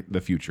alter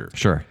the future.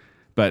 Sure.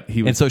 But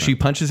he was and so she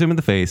punches him in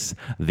the face.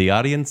 The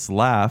audience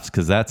laughs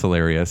because that's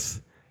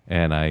hilarious.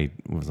 And I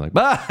was like,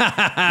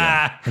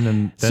 yeah. And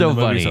then so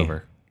the movie's funny.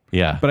 over.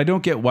 Yeah. But I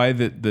don't get why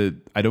the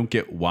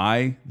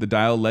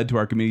dial led to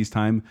Archimedes'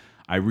 time.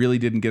 I really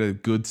didn't get a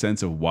good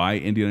sense of why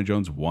Indiana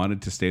Jones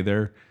wanted to stay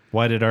there.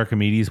 Why did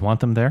Archimedes want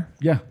them there?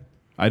 Yeah.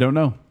 I don't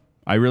know.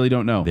 I really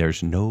don't know.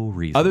 There's no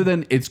reason. Other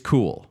than it's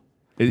cool.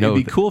 It'd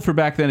be cool for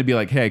back then to be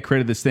like, hey, I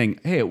created this thing.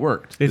 Hey, it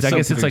worked. I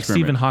guess it's like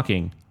Stephen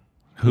Hawking,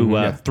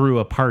 who threw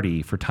a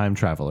party for time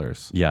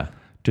travelers. Yeah.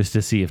 Just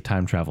to see if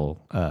time travel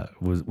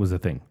was a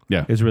thing.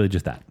 Yeah. It's really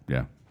just that.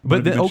 Yeah.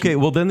 But then,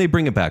 then they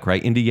bring it back,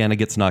 right? Indiana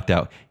gets knocked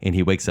out and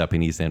he wakes up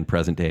and he's in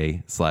present day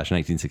 /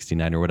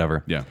 1969 or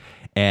whatever. Yeah.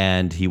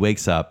 And he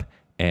wakes up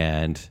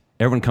and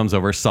everyone comes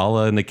over.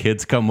 Sala and the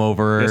kids come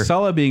over. Yeah,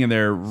 Sala being in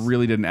there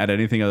really didn't add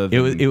anything other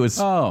than... It was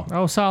Sala.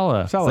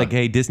 It's like,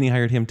 hey, Disney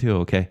hired him too,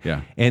 okay?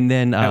 Yeah. And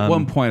then... at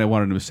one point, I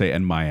wanted him to say,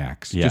 and my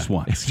axe. Yeah, just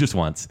once. Just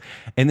once.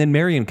 And then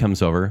Marion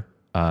comes over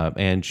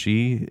and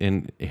she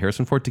and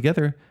Harrison Ford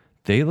together,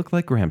 they look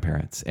like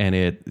grandparents. And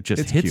it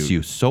just hits cute.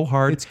 you so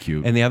hard. It's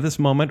cute. And they have this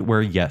moment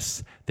where,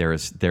 yes, they're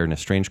an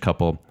estranged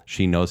couple.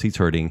 She knows he's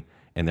hurting.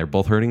 And they're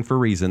both hurting for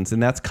reasons,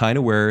 and that's kind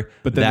of where.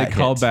 But then they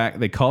call back.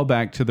 They call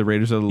back to the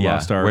Raiders of the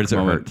Lost Ark. Where does it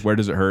hurt? Where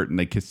does it hurt? And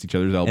they kissed each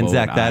other's elbow. And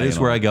Zach, that is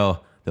where I go.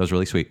 That was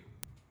really sweet.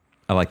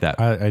 I like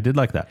that. I did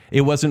like that.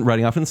 It wasn't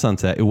riding off in the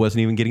sunset. It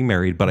wasn't even getting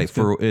married. But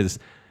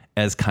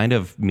as kind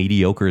of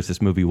mediocre as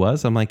this movie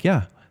was, I'm like,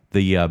 yeah,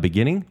 the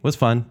beginning was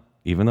fun,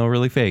 even though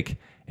really fake,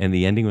 and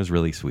the ending was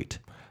really sweet.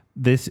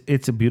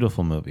 It's a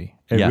beautiful movie.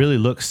 It really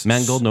looks.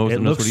 Mangold knows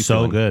what he's so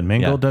doing. Good.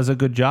 Mangold does a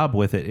good job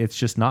with it. It's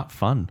just not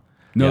fun.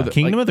 No,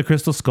 Kingdom of the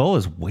Crystal Skull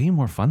is way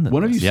more fun than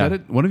one this. of you said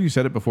it. One of you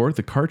said it before.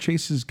 The car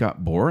chases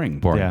got boring.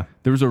 Yeah.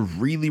 There was a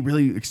really,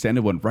 really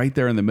extended one right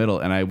there in the middle,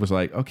 and I was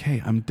like,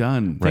 okay, I'm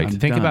done. Right. I'm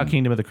Think done. about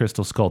Kingdom of the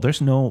Crystal Skull.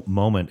 There's no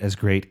moment as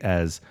great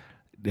as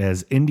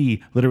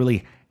Indy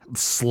literally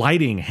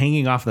sliding,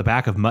 hanging off the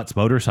back of Mutt's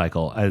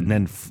motorcycle, and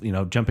then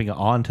jumping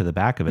onto the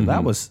back of it.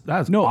 That was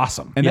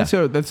awesome. And that's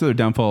the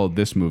downfall of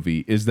this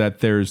movie is that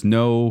there's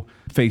no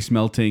face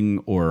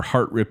melting or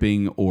heart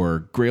ripping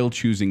or grail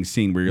choosing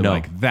scene where you're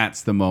like,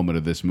 that's the moment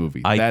of this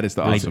movie. That is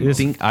the awesome.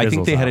 I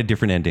think they had a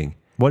different ending.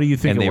 What do you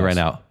think? And they ran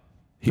out.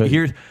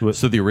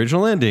 So the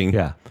original ending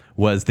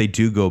was they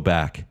do go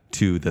back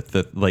to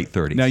the late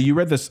 30s. Now, you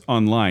read this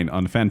online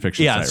on the fan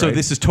fiction site, so right?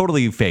 this is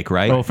totally fake,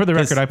 right? Oh, for the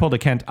record, I pulled a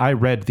Kent. I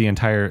read the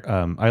entire...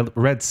 I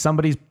read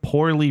somebody's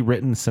poorly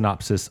written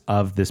synopsis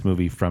of this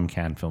movie from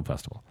Cannes Film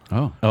Festival.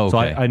 Oh, So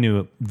okay. I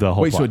knew the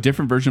whole Wait, plot. so a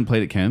different version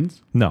played at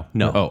Cannes? No.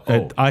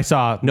 I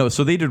saw... No,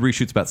 so they did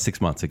reshoots about 6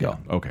 months ago.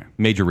 Okay.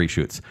 Major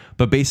reshoots.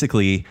 But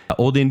basically,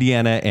 old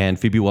Indiana and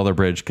Phoebe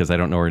Waller-Bridge, because I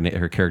don't know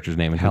her character's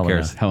name, and who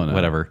cares? Helena.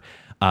 Whatever.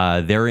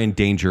 They're in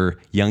danger.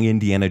 Young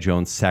Indiana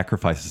Jones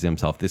sacrifices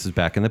himself. This is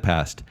back in the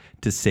past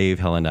to save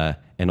Helena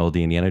and old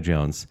Indiana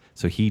Jones.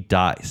 So he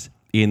dies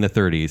in the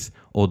 30s.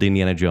 Old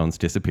Indiana Jones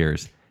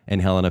disappears,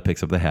 and Helena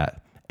picks up the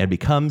hat and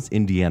becomes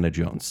Indiana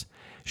Jones.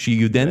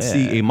 You then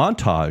see a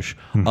montage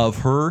of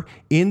her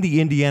in the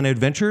Indiana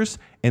Adventures,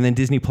 and then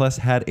Disney Plus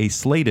had a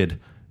slated,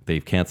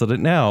 they've canceled it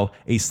now,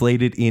 a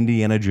slated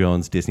Indiana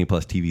Jones Disney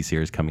Plus TV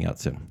series coming out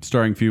soon.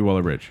 Starring Phoebe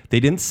Waller-Bridge. They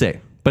didn't say.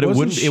 But it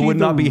would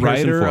not be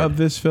Harrison writer Ford. of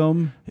this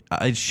film.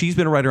 She's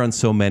been a writer on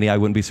so many, I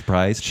wouldn't be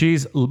surprised.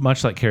 She's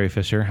much like Carrie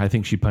Fisher. I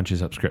think she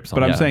punches up scripts.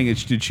 But I'm saying,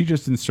 did she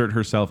just insert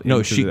herself? No,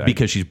 into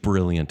because she's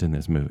brilliant in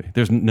this movie.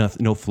 There's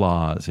no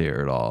flaws here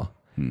at all.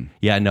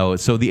 Yeah, no.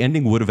 So the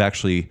ending would have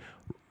actually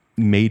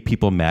made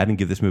people mad and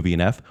give this movie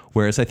an F.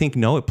 Whereas I think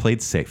it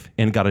played safe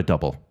and got a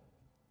double.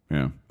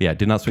 Yeah,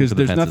 did not swing for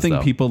the fences. Because there's nothing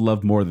though. people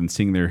love more than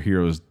seeing their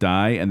heroes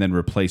die and then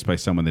replaced by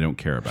someone they don't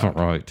care about.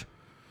 Right.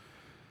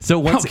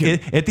 So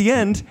at the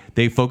end,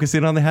 they focus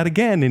in on the hat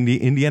again, and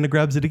Indiana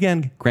grabs it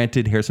again.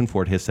 Granted, Harrison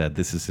Ford has said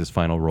this is his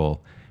final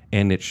role,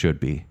 and it should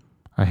be.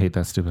 I hate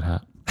that stupid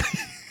hat.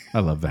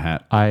 I love the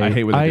hat. I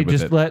hate what they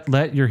did with it.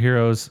 Let your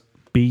heroes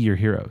be your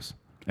heroes.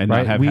 And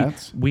not have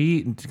hats?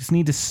 We just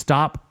need to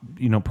stop,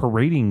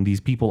 parading these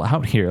people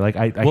out here. Like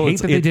I hate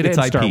that they did it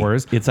in Star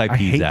Wars. It's IP, I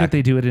hate Zach. that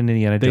they do it in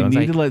Indiana They Jones.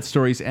 need to let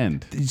stories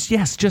end.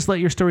 Yes, just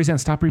let your stories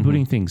end. Stop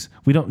rebooting things.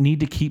 We don't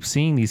need to keep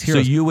seeing these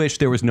heroes. So you wish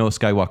there was no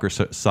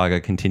Skywalker saga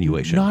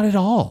continuation? Not at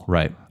all.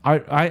 Right.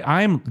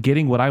 I'm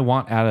getting what I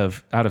want out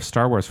of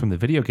Star Wars from the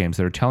video games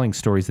that are telling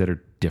stories that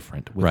are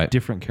different with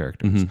different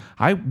characters.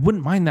 I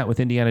wouldn't mind that with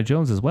Indiana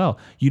Jones as well.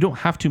 You don't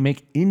have to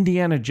make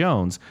Indiana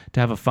Jones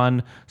to have a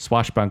fun,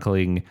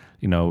 swashbuckling,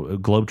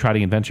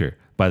 globe-trotting adventure.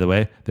 By the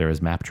way, there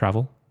is map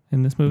travel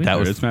in this movie. That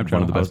was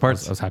one of the best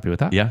parts. I was happy with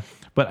that. Yeah.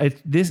 But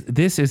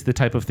this is the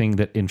type of thing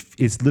that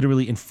is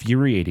literally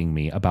infuriating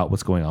me about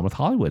what's going on with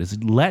Hollywood.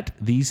 Is let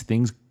these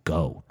things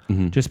go.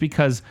 Just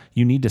because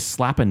you need to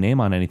slap a name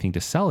on anything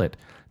to sell it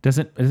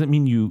doesn't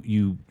mean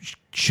you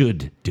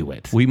should do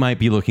it. We might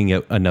be looking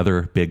at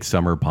another big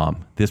summer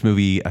bomb. This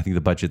movie, I think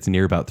the budget's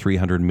near about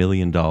 $300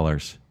 million.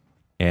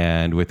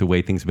 And with the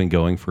way things have been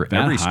going for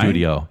That every high?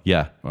 studio,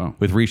 Wow.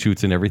 with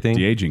reshoots and everything,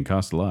 De-aging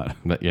costs a lot.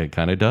 but yeah, it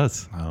kind of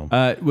does.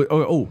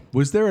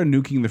 Was there a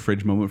nuking the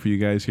fridge moment for you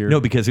guys here? No,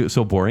 because it was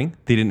so boring,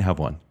 they didn't have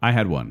one. I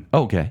had one.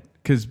 Oh, okay.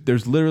 Because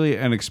there's literally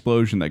an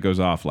explosion that goes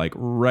off like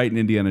right in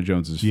Indiana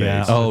Jones's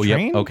Yeah. face. Oh, yeah.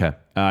 train? Okay.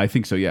 I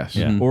think so, yes.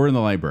 Yeah. Or in the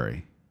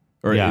library.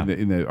 Or Yeah.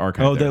 in the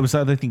archive. Oh, there. that was.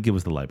 I think it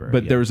was the library.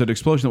 But yeah. there was an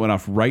explosion that went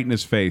off right in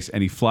his face,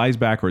 and he flies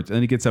backwards, and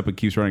then he gets up and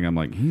keeps running. I'm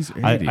like, he's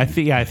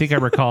 80. I think I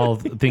recall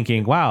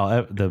thinking,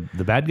 "Wow, the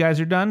bad guys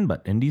are done,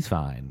 but Indy's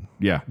fine."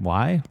 Yeah.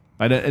 Why?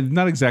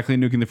 Not exactly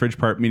nuking the fridge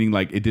part, meaning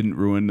like it didn't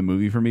ruin the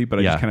movie for me, but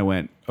I Yeah. just kind of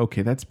went,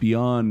 okay, that's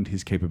beyond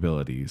his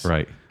capabilities.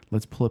 Right.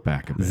 Let's pull it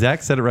back a bit.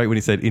 Zach said it right when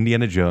he said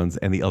Indiana Jones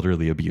and the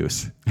elderly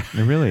abuse.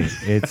 Really,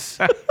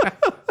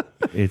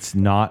 it's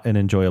not an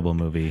enjoyable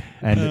movie,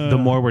 and the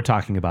more we're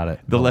talking about it,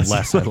 the less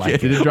I like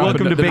it. Did it drop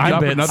Welcome to did it Bacon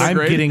drop Bit. another I'm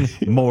grade? getting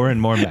more and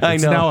more mad. I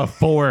It's know. now a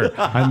 4.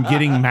 I'm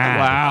getting mad.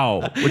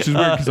 Wow. Which is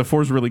weird because a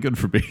 4 is really good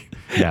for me.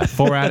 Yeah,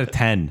 4 out of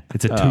 10.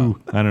 It's a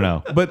 2. I don't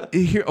know. But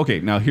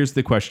now here's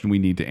the question we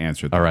need to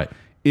answer. Though. All right.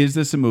 Is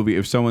this a movie,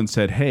 if someone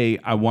said, hey,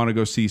 I want to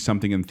go see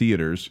something in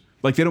theaters,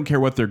 like they don't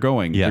care what they're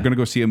going, Yeah. they're going to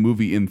go see a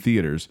movie in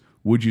theaters,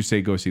 would you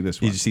say go see this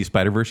one? Did you see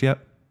Spider-Verse yet?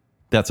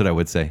 That's what I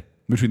would say.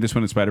 Between this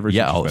one and Spider-Verse?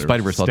 Yeah, or just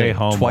Spider-Verse all Stay day.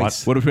 home,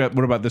 Twice. What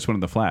about this one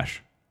and The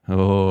Flash?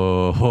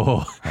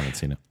 Oh, I haven't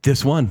seen it.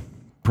 this one,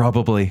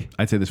 probably.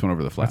 I'd say this one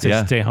over The Flash.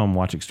 Yeah. Stay home,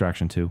 watch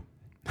Extraction 2.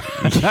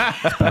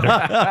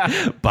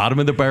 Bottom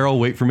of the barrel,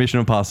 wait for Mission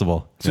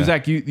Impossible. So,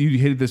 Zach, you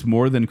hated this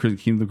more than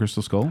Kingdom of the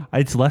Crystal Skull?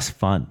 It's less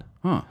fun.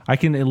 Huh. I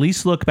can at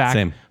least look back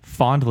Same.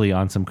 fondly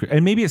on some,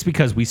 and maybe it's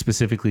because we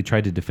specifically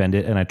tried to defend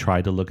it and I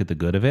tried to look at the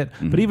good of it.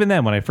 But even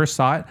then, when I first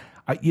saw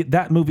it,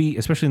 that movie,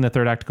 especially in the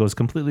third act, goes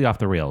completely off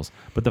the rails.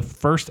 But the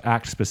first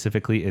act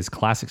specifically is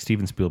classic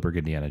Steven Spielberg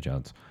Indiana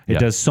Jones. It Yeah.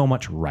 does so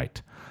much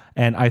right.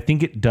 And I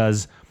think it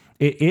does,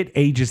 it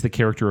ages the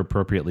character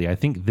appropriately. I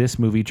think this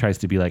movie tries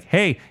to be like,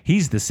 hey,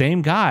 he's the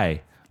same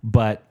guy,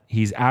 but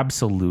he's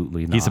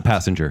absolutely not. He's a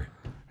passenger.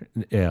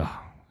 Yeah.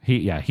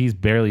 He's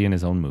barely in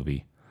his own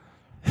movie.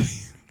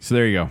 So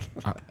there you go.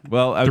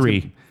 Well, I was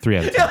 3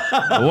 out of 10.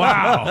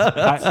 Wow.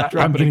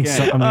 I'm getting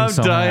so, I'm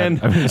dying.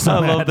 mad. I'm getting so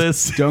I mad. love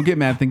this. Don't get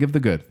mad. Think of the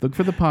good. Look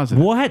for the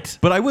positive. What?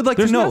 But I would like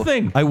There's to know.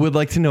 nothing. I would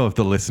like to know if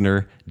the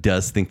listener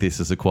does think this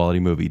is a quality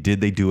movie.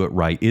 Did they do it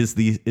right? Is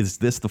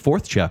this the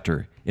fourth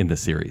chapter in the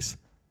series?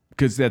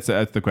 Because that's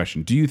the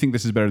question. Do you think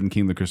this is better than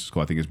King of the Crystal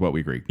Skull? I think is what we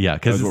agree. Yeah,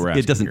 because That's what we're it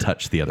asking doesn't here.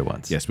 touch the other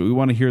ones. Yes, but we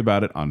want to hear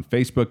about it on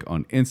Facebook,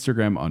 on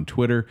Instagram, on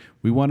Twitter.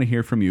 We want to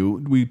hear from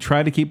you. We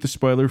try to keep the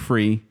spoiler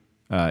free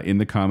in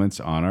the comments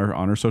on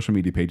our social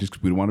media pages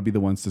because we don't want to be the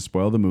ones to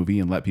spoil the movie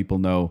and let people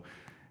know,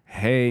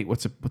 hey,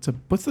 what's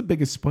the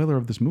biggest spoiler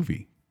of this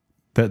movie?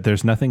 That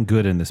there's nothing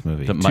good in this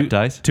movie. The Mutt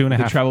dies? 2.5.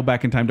 The travel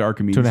back in time to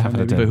Archimedes. 2.5 out of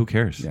maybe? 10. But who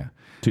cares? Yeah,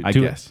 Two- I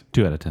two- guess.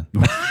 2 out of 10.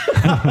 All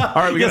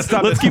right, we gotta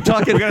stop. Let's keep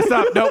talking. We gotta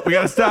stop. Nope, we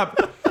gotta stop.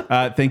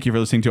 Thank you for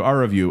listening to our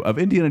review of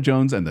Indiana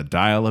Jones and the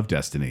Dial of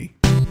Destiny.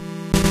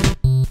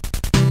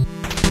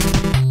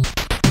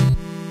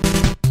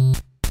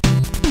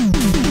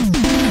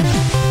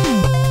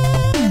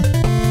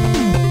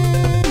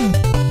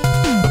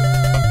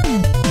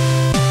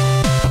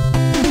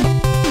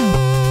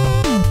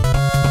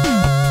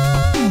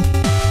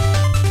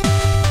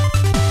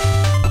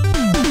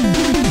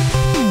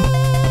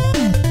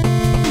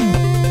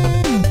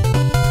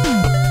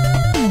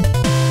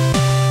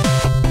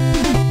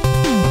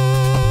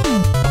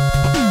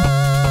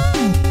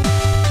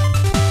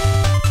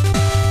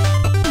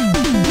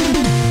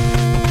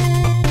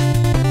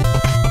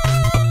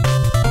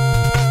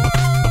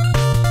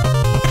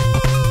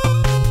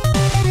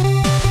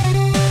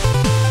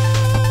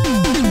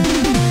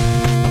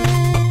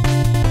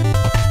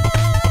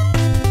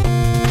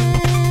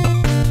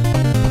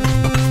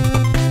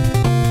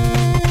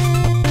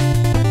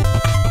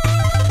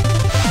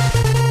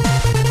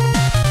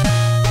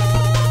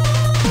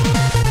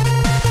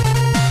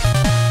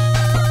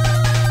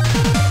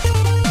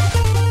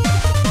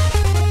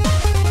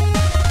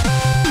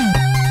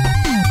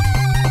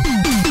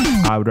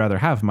 I would rather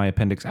have my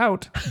appendix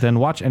out than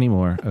watch any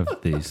more of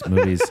these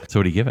movies. So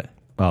what do you give it?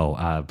 Oh,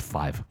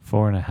 5.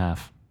 4.5.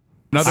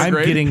 Another I'm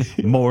grade? getting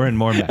more and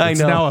more mad. I It's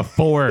know. now a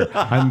 4.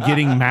 I'm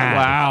getting mad.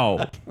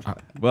 Wow.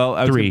 Well,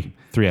 I was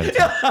 3 out of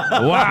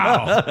 10.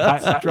 Wow.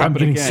 I'm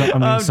getting so,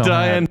 I'm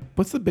dying.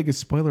 What's the biggest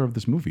spoiler of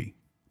this movie?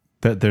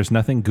 That there's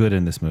nothing good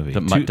in this movie.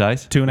 The Mutt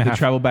dies? 2.5. The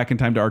travel back in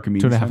time to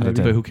Archimedes. 2.5 out of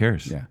 10. But who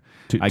cares? Yeah.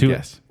 Two- I two-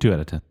 guess. 2 out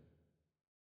of 10.